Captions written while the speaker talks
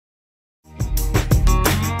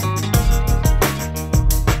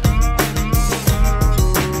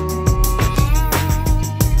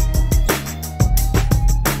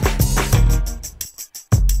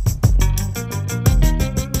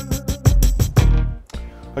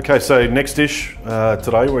Okay, so next dish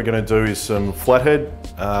today we're going to do is some flathead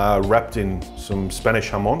wrapped in some Spanish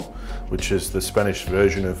jamon, which is the Spanish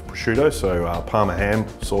version of prosciutto, so Parma ham,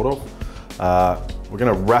 sort of. We're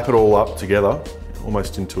going to wrap it all up together,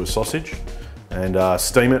 almost into a sausage, and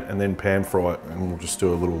steam it and then pan fry it, and we'll just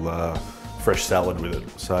do a little fresh salad with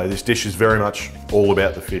it. So this dish is very much all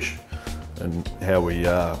about the fish and how we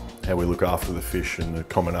look after the fish and the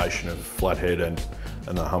combination of flathead and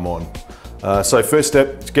the jamon. So first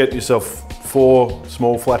step is get yourself 4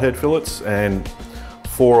 small flathead fillets and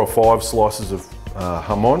 4 or 5 slices of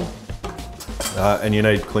jamon, and you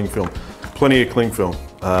need cling film, plenty of cling film.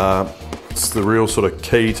 It's the real sort of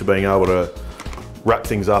key to being able to wrap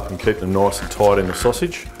things up and keep them nice and tight in the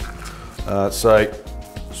sausage. So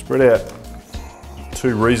spread out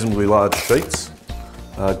 2 reasonably large sheets,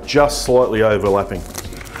 just slightly overlapping.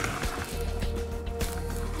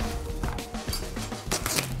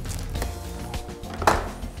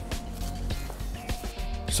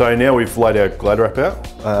 So now we've laid our Glad wrap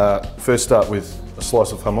out. First start with a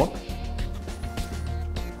slice of jamon.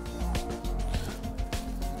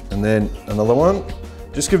 And then another one.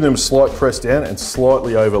 Just give them a slight press down and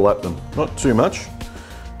slightly overlap them. Not too much,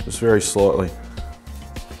 just very slightly.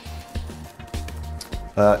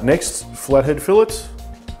 Next, flathead fillets.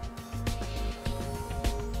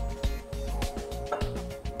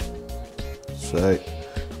 So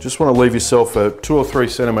just want to leave yourself a 2 or 3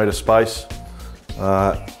 centimetre space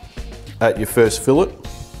at your first fillet.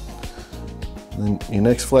 And then your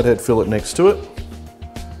next flathead fillet next to it.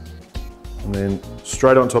 And then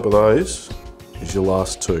straight on top of those is your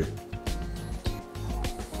last 2.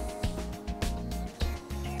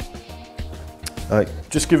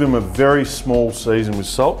 Just give them a very small season with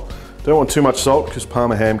salt. Don't want too much salt because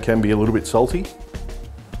Parma ham can be a little bit salty.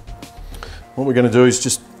 What we're going to do is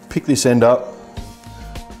just pick this end up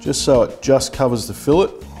just so it just covers the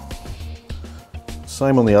fillet.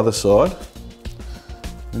 Same on the other side.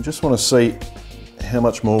 And just want to see how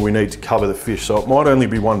much more we need to cover the fish. So it might only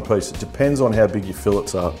be 1 piece. It depends on how big your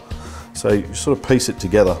fillets are. So you sort of piece it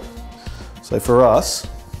together. So for us,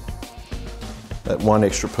 that 1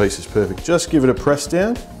 extra piece is perfect. Just give it a press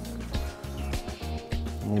down.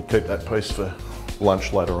 And we'll keep that piece for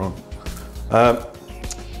lunch later on.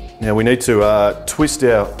 Now we need to twist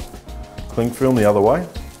our cling film the other way.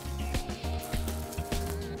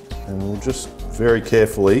 And we'll just very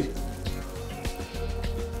carefully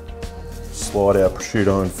slide our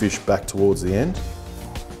prosciutto and fish back towards the end.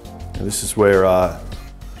 And this is where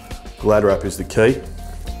Glad wrap is the key.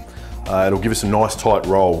 It'll give us a nice tight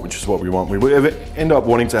roll, which is what we want. We end up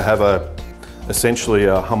wanting to have essentially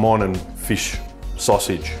a jamon and fish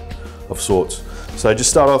sausage of sorts. So just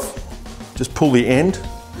start off, just pull the end,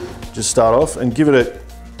 just start off and give it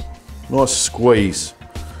a nice squeeze.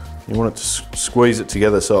 You want it to squeeze it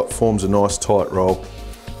together so it forms a nice tight roll.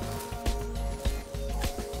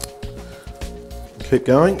 Keep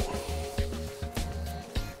going.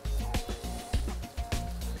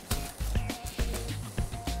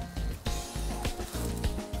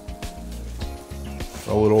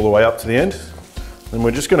 Roll it all the way up to the end. Then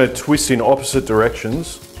we're just going to twist in opposite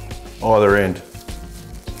directions, either end.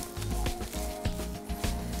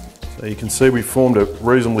 So you can see we formed a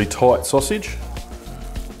reasonably tight sausage.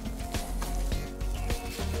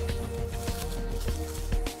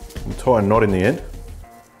 And tie a knot in the end.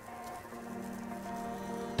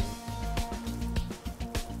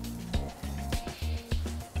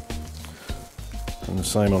 And the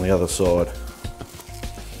same on the other side.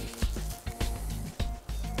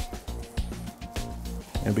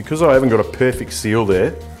 And because I haven't got a perfect seal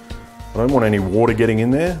there, I don't want any water getting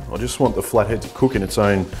in there. I just want the flathead to cook in its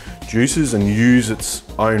own juices and use its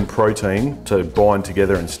own protein to bind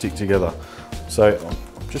together and stick together. So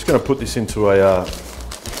I'm just going to put this into a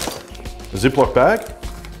Ziploc bag.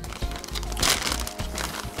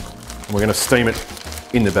 And we're going to steam it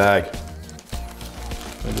in the bag.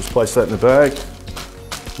 So just place that in the bag.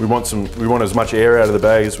 We want as much air out of the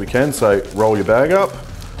bag as we can, so roll your bag up.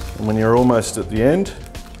 And when you're almost at the end,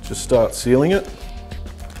 just start sealing it.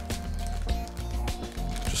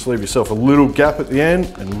 Just leave yourself a little gap at the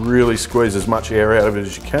end and really squeeze as much air out of it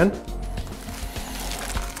as you can.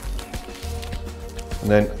 And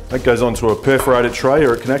then that goes onto a perforated tray,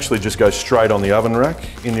 or it can actually just go straight on the oven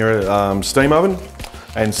rack in your steam oven,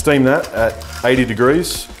 and steam that at 80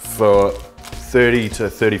 degrees for 30 to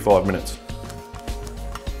 35 minutes.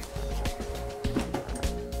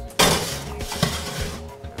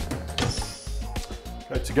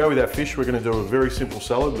 To go with our fish, we're going to do a very simple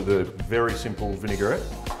salad with a very simple vinaigrette.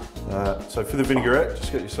 So for the vinaigrette,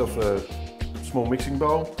 just get yourself a small mixing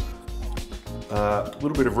bowl, a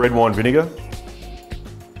little bit of red wine vinegar,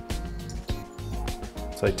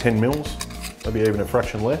 say 10 mils, maybe even a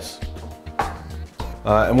fraction less.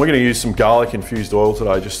 And we're going to use some garlic infused oil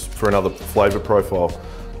today just for another flavour profile.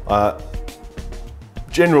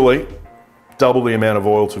 Generally, double the amount of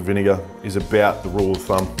oil to vinegar is about the rule of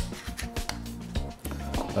thumb.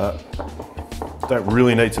 Don't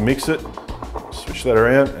really need to mix it. Switch that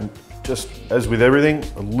around, and just as with everything,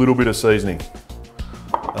 a little bit of seasoning.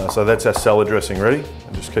 So that's our salad dressing ready,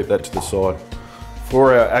 and just keep that to the side.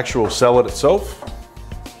 For our actual salad itself,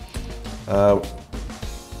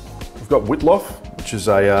 we've got whitloff, which is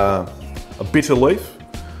a bitter leaf.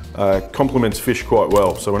 Complements fish quite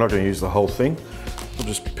well, so we're not going to use the whole thing. We'll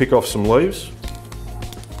just pick off some leaves.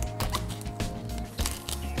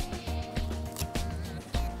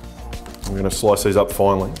 We're going to slice these up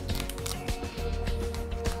finely.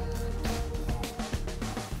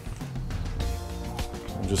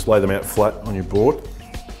 And just lay them out flat on your board.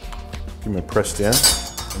 Give them a press down.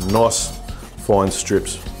 And nice fine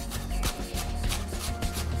strips.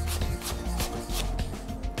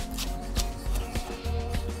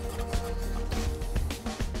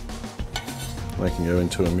 They can go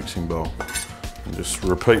into a mixing bowl. And just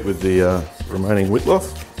repeat with the remaining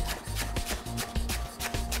whitloff.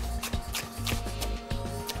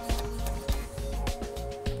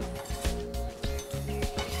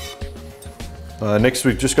 Next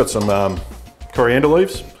we've just got some coriander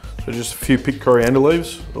leaves. So just a few picked coriander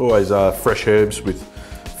leaves. Always fresh herbs with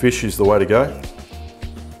fish is the way to go.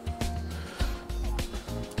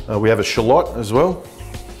 We have a shallot as well.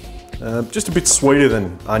 Just a bit sweeter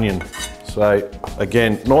than onion. So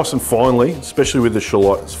again, nice and finely, especially with the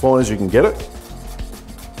shallot, as fine as you can get it.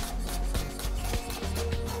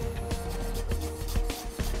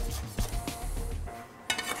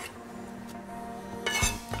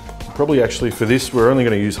 Probably actually for this, we're only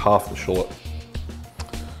going to use half the shallot.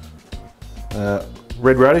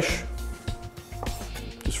 Red radish,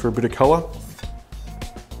 just for a bit of colour.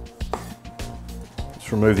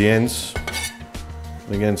 Just remove the ends.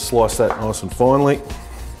 And again, slice that nice and finely.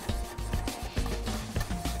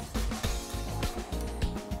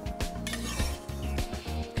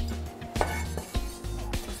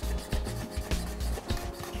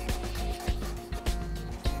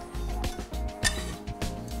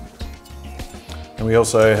 And we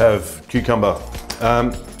also have cucumber.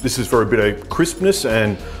 This is for a bit of crispness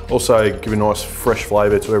and also give a nice fresh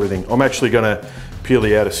flavour to everything. I'm actually going to peel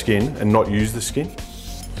the outer skin and not use the skin.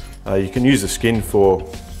 You can use the skin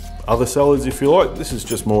for other salads if you like. This is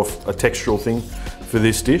just more a textural thing for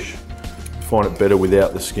this dish. I find it better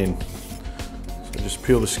without the skin. So just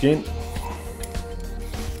peel the skin.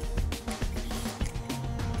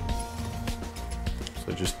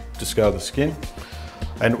 So just discard the skin.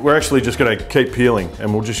 And we're actually just going to keep peeling,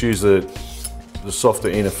 and we'll just use the softer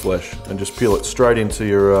inner flesh and just peel it straight into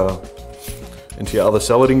your other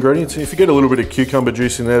salad ingredients. And if you get a little bit of cucumber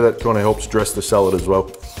juice in there, that kind of helps dress the salad as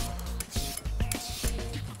well.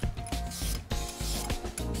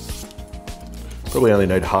 Probably only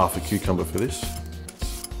need half a cucumber for this.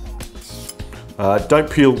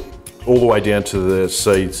 Don't peel all the way down to the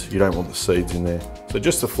seeds. You don't want the seeds in there. So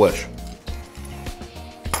just the flesh.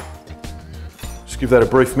 Give that a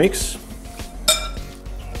brief mix,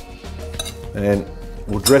 and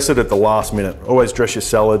we'll dress it at the last minute. Always dress your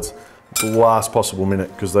salads at the last possible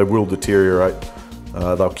minute because they will deteriorate.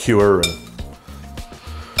 They'll cure and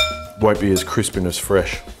won't be as crisp and as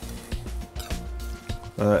fresh.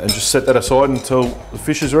 And just set that aside until the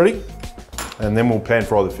fish is ready, and then we'll pan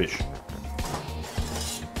fry the fish.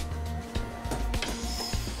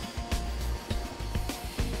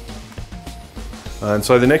 And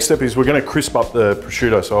so the next step is we're going to crisp up the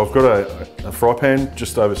prosciutto. So I've got a fry pan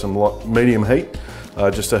just over some medium heat,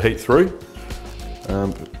 just to heat through.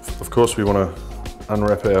 Of course we want to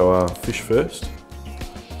unwrap our fish first.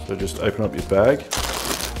 So just open up your bag.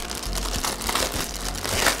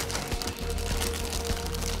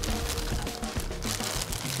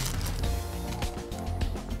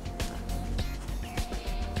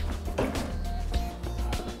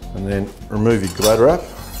 And then remove your Glad wrap.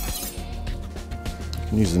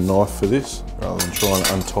 You can use a knife for this rather than try and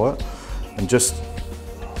untie it, and just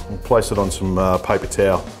place it on some paper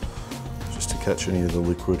towel just to catch any of the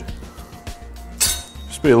liquid.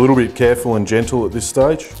 Just be a little bit careful and gentle at this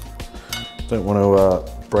stage. Don't want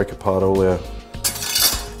to break apart all our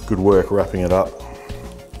good work wrapping it up.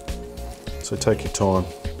 So take your time,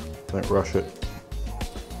 don't rush it.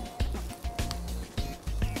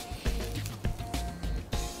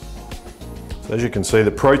 So as you can see,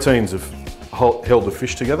 the proteins have held the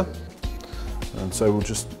fish together, and so we'll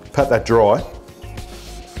just pat that dry.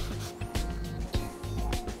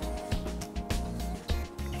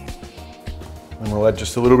 And we'll add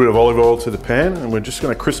just a little bit of olive oil to the pan, and we're just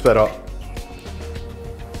going to crisp that up.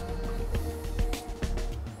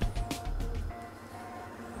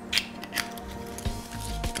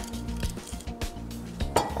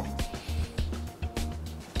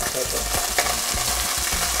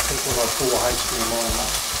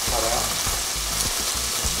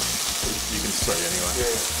 You can see anyway. Yeah.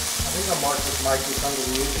 I think I might just make this under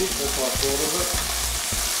music, that's what I thought of it.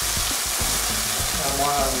 I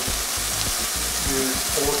might use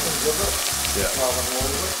portions of it, rather than all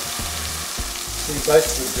of it. So you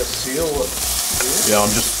basically just seal it here? Yeah,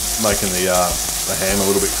 I'm just making the ham a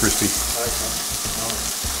little bit crispy. Okay, nice.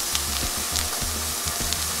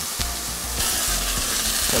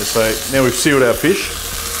 Okay, so now we've sealed our fish.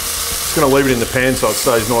 Just going to leave it in the pan so it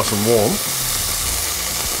stays nice and warm.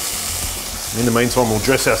 In the meantime, we'll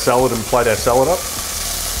dress our salad and plate our salad up.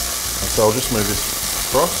 So I'll just move this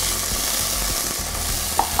across.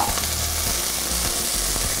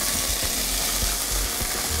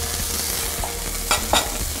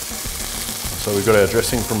 So we've got our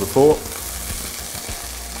dressing from before.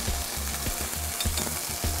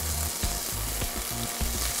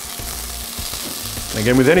 And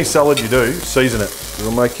again, with any salad you do, season it.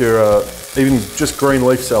 It'll make your, even just green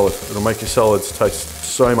leaf salad, it'll make your salads taste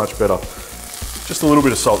so much better. Just a little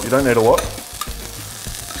bit of salt, you don't need a lot.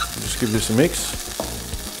 Just give this a mix.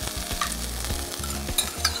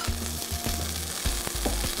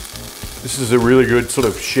 This is a really good sort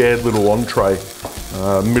of shared little entree,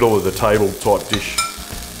 middle of the table type dish.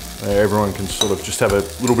 Everyone can sort of just have a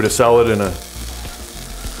little bit of salad and a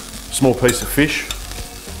small piece of fish,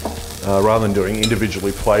 rather than doing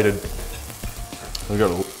individually plated. We've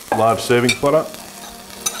got a large serving platter.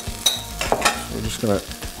 We're just going to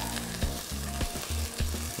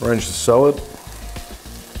arrange the salad.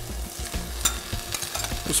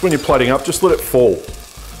 Just when you're plating up, just let it fall.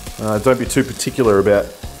 Don't be too particular about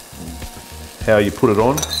how you put it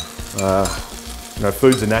on. You know,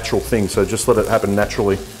 food's a natural thing, so just let it happen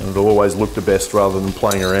naturally, and it'll always look the best rather than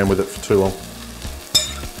playing around with it for too long.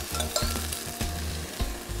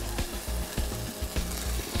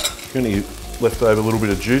 If you need left over a little bit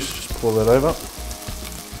of juice, just pour that over.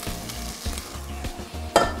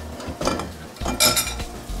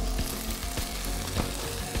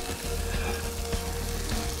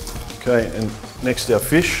 Okay, and next our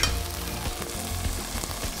fish.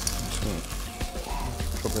 Just gonna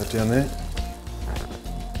drop that down there.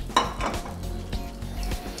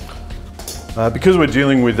 Because we're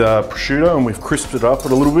dealing with prosciutto and we've crisped it up a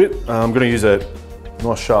little bit, I'm going to use a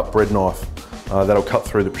nice sharp bread knife that'll cut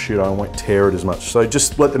through the prosciutto and won't tear it as much. So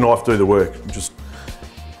just let the knife do the work. Just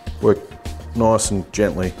work nice and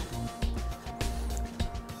gently.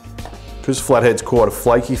 Because flathead's quite a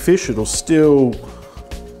flaky fish, it'll still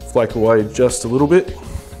flake away just a little bit.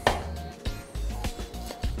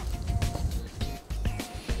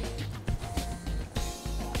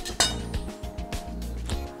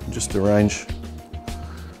 Just arrange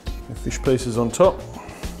your fish pieces on top.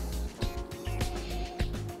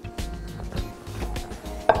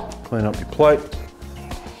 Clean up your plate,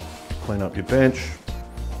 clean up your bench.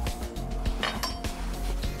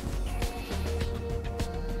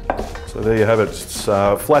 So there you have it. It's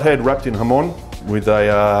flathead wrapped in jamon with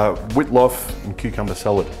a whitloaf and cucumber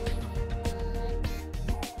salad.